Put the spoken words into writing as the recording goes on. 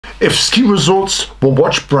If ski resorts were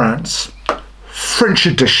watch brands, French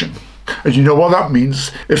edition. And you know what that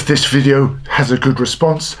means. If this video has a good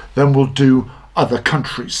response, then we'll do other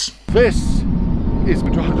countries. This is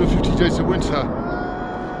 150 days of winter.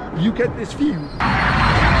 You get this view.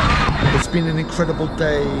 It's been an incredible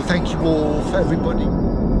day. Thank you all for everybody.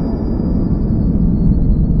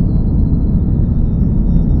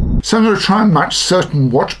 So I'm going to try and match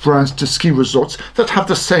certain watch brands to ski resorts that have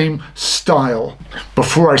the same style.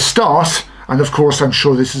 Before I start, and of course I'm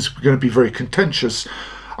sure this is going to be very contentious,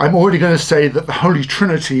 I'm already going to say that the Holy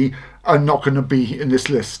Trinity are not going to be in this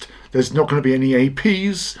list. There's not going to be any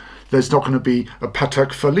APs, there's not going to be a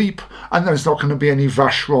Patek Philippe, and there's not going to be any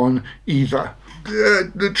Vacheron either.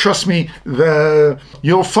 Trust me,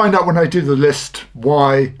 you'll find out when I do the list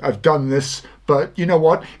why I've done this, but you know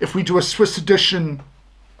what? If we do a Swiss edition,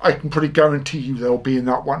 I can pretty guarantee you they'll be in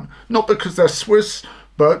that one. Not because they're Swiss,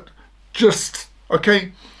 but just,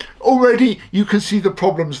 okay? Already you can see the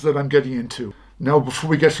problems that I'm getting into. Now, before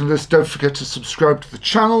we get to this, don't forget to subscribe to the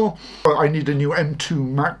channel. I need a new M2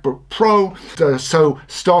 MacBook Pro. So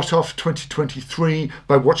start off 2023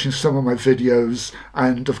 by watching some of my videos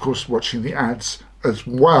and, of course, watching the ads as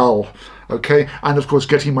well. Okay, and of course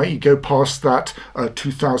getting my ego past that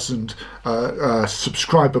 2,000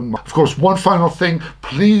 subscriber mark. Of course, one final thing,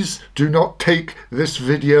 please do not take this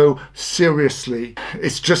video seriously.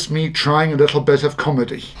 It's just me trying a little bit of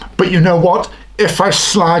comedy. But you know what? If I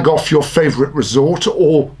slag off your favorite resort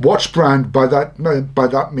or watch brand by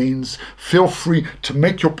that means, feel free to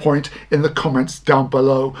make your point in the comments down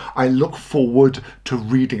below. I look forward to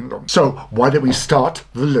reading them. So why don't we start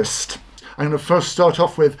the list? I'm going to first start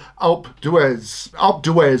off with Alpe d'Huez. Alpe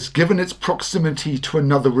d'Huez, given its proximity to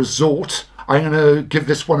another resort, I'm going to give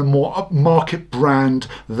this one a more upmarket brand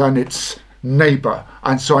than its neighbour,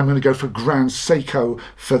 and so I'm going to go for Grand Seiko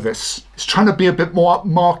for this. It's trying to be a bit more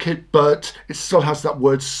upmarket, but it still has that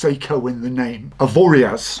word Seiko in the name.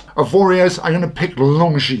 Avoriaz. Avoriaz, I'm going to pick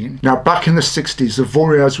Longines. Now, back in the 60s,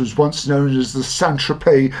 Avoriaz was once known as the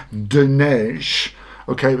Saint-Tropez de Neige.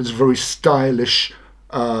 Okay, it was a very stylish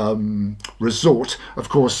resort. Of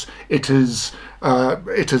course, it has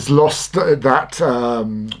lost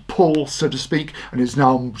that pull, so to speak, and is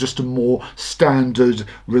now just a more standard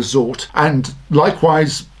resort. And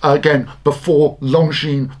likewise, again, before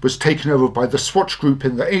Longines was taken over by the Swatch Group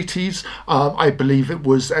in the 80s, I believe it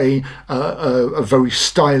was a very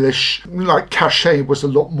stylish, like cachet was a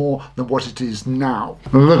lot more than what it is now.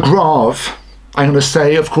 Le Grave. I'm going to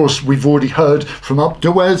say, of course, we've already heard from Alpe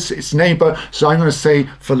d'Huez, its neighbour, so I'm going to say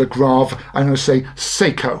for Le Grave, I'm going to say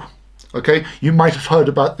Seiko. Okay, you might have heard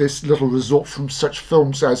about this little resort from such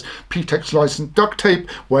films as P-Tex Licensed Duct Tape,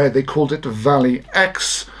 where they called it Valley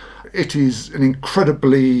X. It is an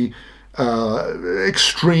incredibly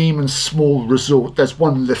extreme and small resort. There's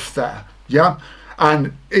one lift there, yeah?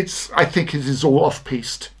 And I think it is all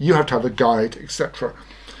off-piste. You have to have a guide, etc.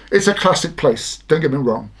 It's a classic place, don't get me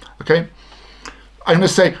wrong, okay? I'm going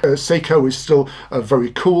to say Seiko is still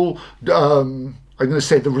very cool. I'm going to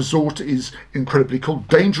say the resort is incredibly cool.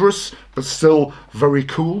 Dangerous, but still very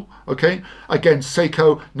cool. Okay. Again,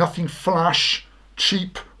 Seiko, nothing flash,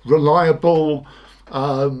 cheap, reliable.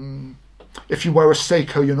 If you wear a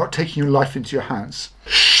Seiko, you're not taking your life into your hands.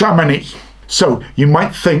 Chamonix. So you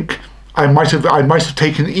might think I might have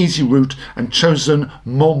taken the easy route and chosen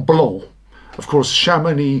Mont Blanc. Of course,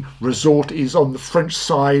 Chamonix Resort is on the French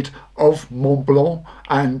side of Mont Blanc,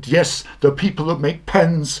 and yes, the people that make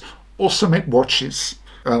pens also make watches.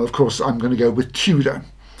 Of course, I'm going to go with Tudor,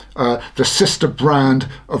 the sister brand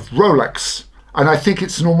of Rolex, and I think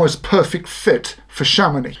it's an almost perfect fit for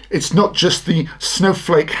Chamonix. It's not just the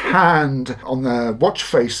snowflake hand on the watch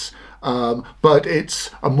face, but it's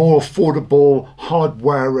a more affordable,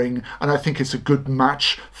 hard-wearing, and I think it's a good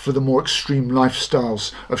match for the more extreme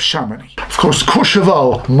lifestyles of Chamonix. Of course,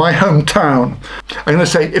 Courchevel, my hometown. I'm going to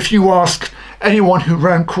say, if you asked anyone who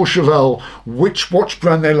ran Courchevel which watch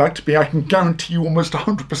brand they like to be, I can guarantee you almost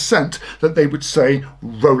 100% that they would say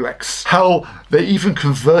Rolex. Hell, they even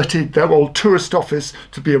converted their old tourist office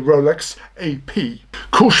to be a Rolex AP.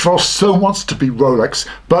 Courchevel so wants to be Rolex,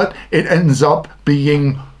 but it ends up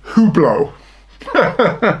being Hublot.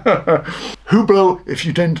 Hublot, if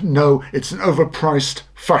you didn't know, it's an overpriced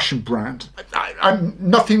fashion brand. I'm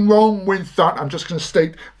nothing wrong with that. I'm just going to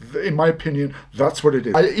state, in my opinion, that's what it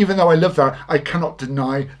is. Even though I love that, I cannot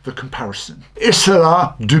deny the comparison.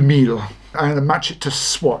 Isola 2000. I'm going to match it to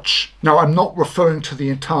Swatch. Now, I'm not referring to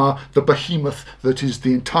the behemoth that is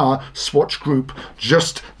the entire Swatch group,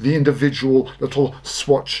 just the individual little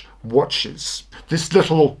Swatch watches. This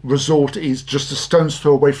little resort is just a stone's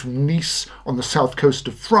throw away from Nice on the south coast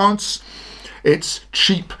of France. It's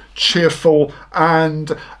cheap, cheerful,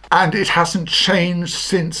 and it hasn't changed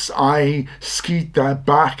since I skied there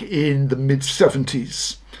back in the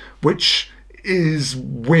mid-70s, which is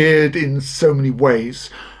weird in so many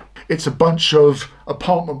ways. It's a bunch of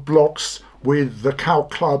apartment blocks with the cow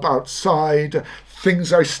club outside,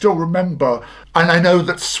 things I still remember. And I know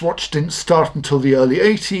that Swatch didn't start until the early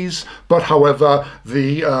 80s, but however,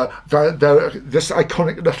 this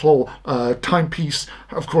iconic little timepiece,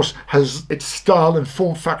 of course, has its style and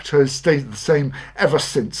form factor has stayed the same ever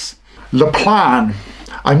since. Le Plagne.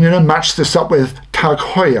 I'm going to match this up with Tag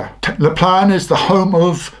Heuer. Le Plagne is the home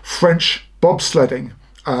of French bobsledding.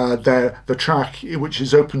 The track, which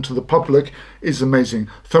is open to the public, is amazing.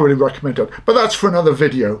 Thoroughly recommended. But that's for another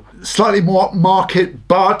video. Slightly more market,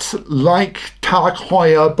 but like Tag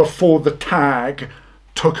Heuer before the tag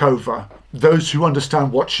took over. Those who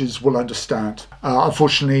understand watches will understand.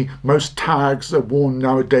 Unfortunately, most tags are worn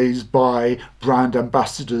nowadays by brand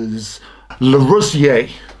ambassadors. Le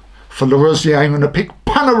Rosiere. For Le Rosiere, I'm going to pick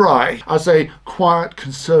Panerai as a quiet,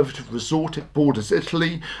 conservative resort. It borders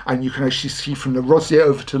Italy, and you can actually ski from Le Rosiere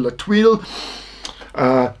over to La Tuile.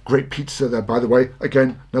 Great pizza there, by the way.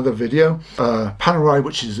 Again, another video. Panerai,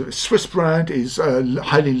 which is a Swiss brand, is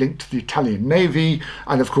highly linked to the Italian Navy,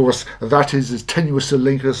 and of course, that is as tenuous a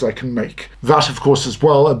link as I can make. That, of course, as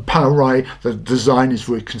well. And Panerai, the design is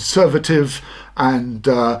very conservative, and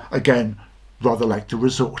again, rather like the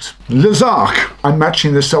resort. Les Arcs. I'm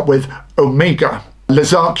matching this up with Omega.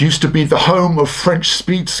 Les Arcs used to be the home of French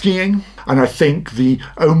speed skiing, and I think the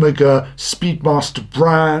Omega Speedmaster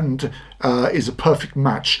brand is a perfect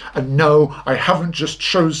match. And no, I haven't just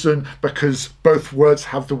chosen because both words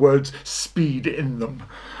have the words speed in them.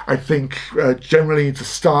 I think generally the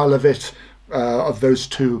style of it, of those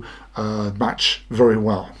two, match very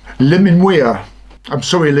well. Le Menuires. I'm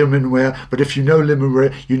sorry, Le Menuires, but if you know Le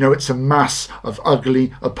Menuires, you know it's a mass of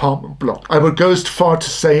ugly apartment blocks. I would go as far to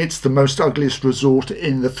say it's the most ugliest resort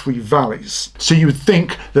in the Three Valleys. So you would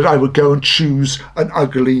think that I would go and choose an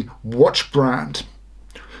ugly watch brand.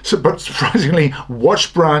 But surprisingly,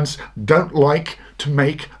 watch brands don't like to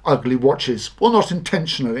make ugly watches. Well, not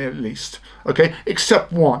intentionally, at least. Okay,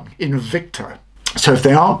 except one, Invicta. So if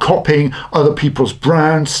they aren't copying other people's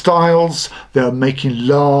brand styles, they're making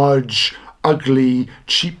large, ugly,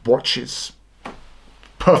 cheap watches.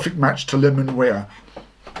 Perfect match to Le Menuires.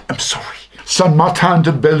 I'm sorry. Saint Martin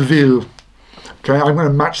de Belleville. Okay, I'm going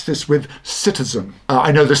to match this with Citizen.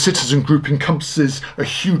 I know the Citizen group encompasses a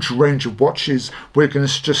huge range of watches. We're going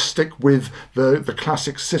to just stick with the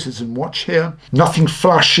classic Citizen watch here. Nothing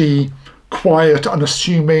flashy, quiet,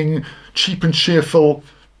 unassuming, cheap and cheerful,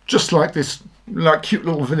 just like this cute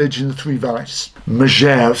little village in the Three Valleys.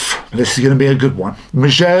 Megeve. This is going to be a good one.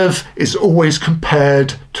 Megeve is always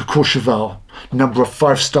compared to Courchevel. Number of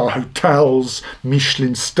 5-star hotels,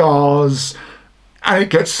 Michelin stars, and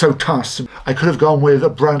it gets so tiresome. I could have gone with a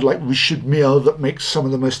brand like Richelieu that makes some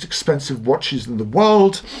of the most expensive watches in the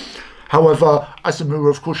world. However, as a mirror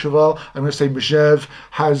of Courchevel, I'm going to say Megeve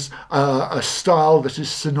has a style that is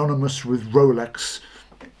synonymous with Rolex.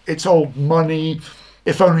 It's old money.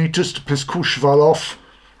 If only just to piss Courchevel off,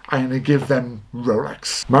 I'm going to give them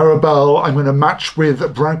Rolex. Meribel, I'm going to match with a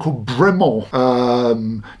brand called Bremont.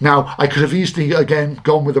 Now, I could have easily, again,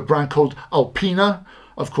 gone with a brand called Alpina.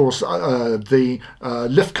 Of course, the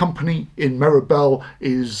lift company in Meribel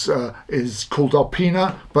is called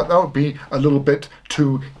Alpina, but that would be a little bit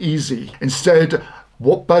too easy. Instead,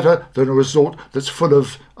 what better than a resort that's full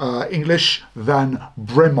of English than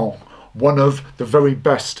Bremont, one of the very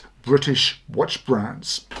best British watch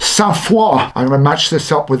brands. Saint-Foy. I'm going to match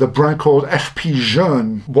this up with a brand called FP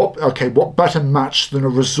Jeune. What better match than a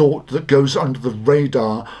resort that goes under the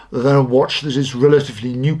radar than a watch that is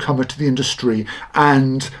relatively newcomer to the industry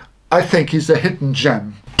and I think is a hidden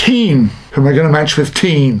gem. Tignes. Who am I going to match with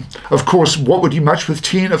Tignes? Of course, what would you match with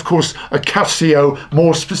Tignes? Of course, a Casio,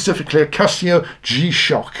 more specifically a Casio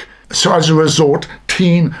G-Shock. So as a resort,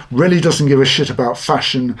 Tignes really doesn't give a shit about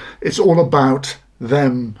fashion. It's all about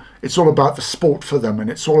them. It's all about the sport for them, and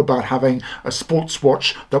it's all about having a sports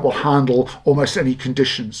watch that will handle almost any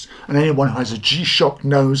conditions. And anyone who has a G-Shock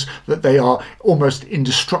knows that they are almost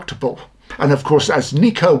indestructible. And of course, as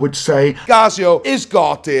Nico would say, Casio is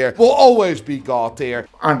God-Tier, will always be God-Tier.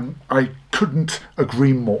 And I couldn't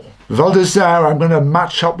agree more. Val d'Isere, I'm going to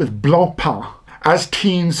match up with Blancpain. As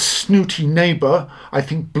Tignes' snooty neighbour, I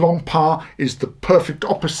think Blancpain is the perfect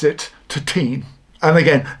opposite to Tignes. And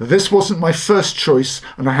again, this wasn't my first choice,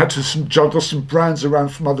 and I had to juggle some brands around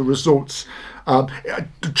from other resorts.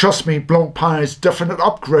 Trust me, Blancpain is a definite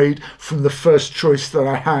upgrade from the first choice that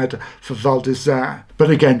I had for Val d'Isere.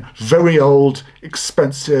 But again, very old,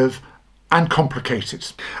 expensive, and complicated.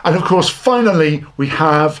 And of course, finally, we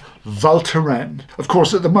have Val Thorens. Of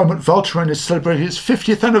course, at the moment, Val Thorens is celebrating its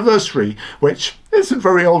 50th anniversary, which isn't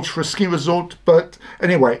very old for a ski resort, but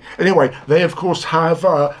anyway, they of course have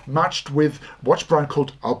matched with a watch brand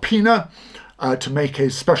called Alpina to make a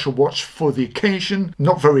special watch for the occasion.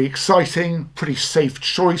 Not very exciting, pretty safe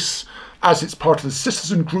choice, as it's part of the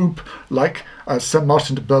citizen group, like St.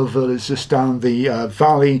 Martin de Belleville is just down the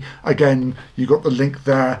valley. Again, you got the link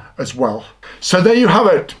there as well. So there you have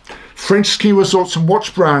it, French ski resorts and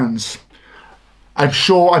watch brands. I'm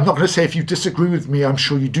sure, I'm not going to say if you disagree with me, I'm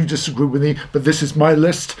sure you do disagree with me, but this is my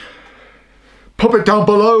list. Pop it down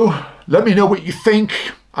below, let me know what you think,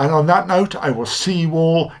 and on that note, I will see you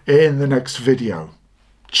all in the next video.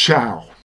 Ciao.